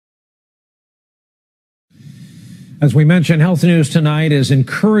As we mentioned, health news tonight is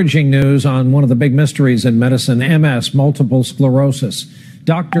encouraging news on one of the big mysteries in medicine, MS, multiple sclerosis.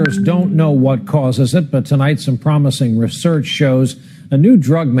 Doctors don't know what causes it, but tonight some promising research shows a new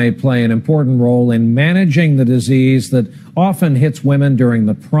drug may play an important role in managing the disease that often hits women during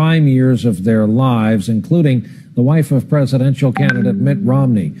the prime years of their lives, including the wife of presidential candidate Mitt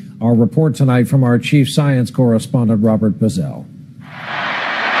Romney. Our report tonight from our chief science correspondent, Robert Bazell.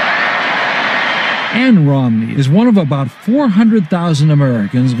 Ann Romney is one of about 400,000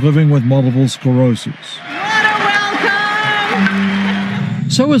 Americans living with multiple sclerosis. What a welcome!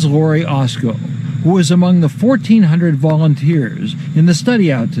 So is Lori Osco, who is among the 1,400 volunteers in the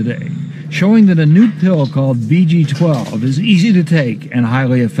study out today, showing that a new pill called BG12 is easy to take and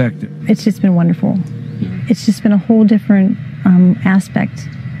highly effective. It's just been wonderful. It's just been a whole different aspect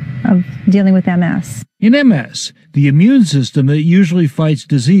of dealing with MS. In MS, the immune system that usually fights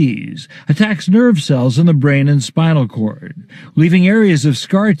disease attacks nerve cells in the brain and spinal cord, leaving areas of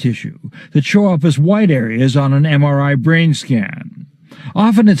scar tissue that show up as white areas on an MRI brain scan.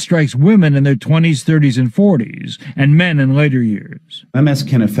 Often it strikes women in their 20s, 30s, and 40s, and men in later years. MS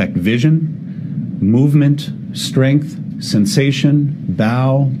can affect vision, movement, strength, sensation,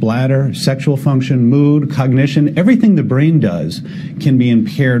 bowel, bladder, sexual function, mood, cognition. Everything the brain does can be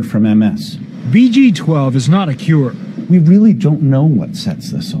impaired from MS. BG12 is not a cure. We really don't know what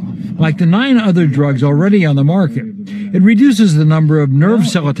sets this off. Like the 9 other drugs already on the market, it reduces the number of nerve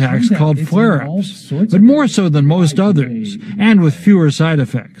cell attacks called flare-ups, but more so than most others, and with fewer side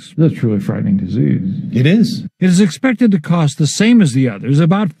effects. That's a truly frightening disease. It is. It is expected to cost the same as the others,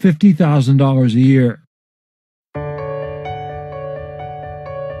 about $50,000 a year.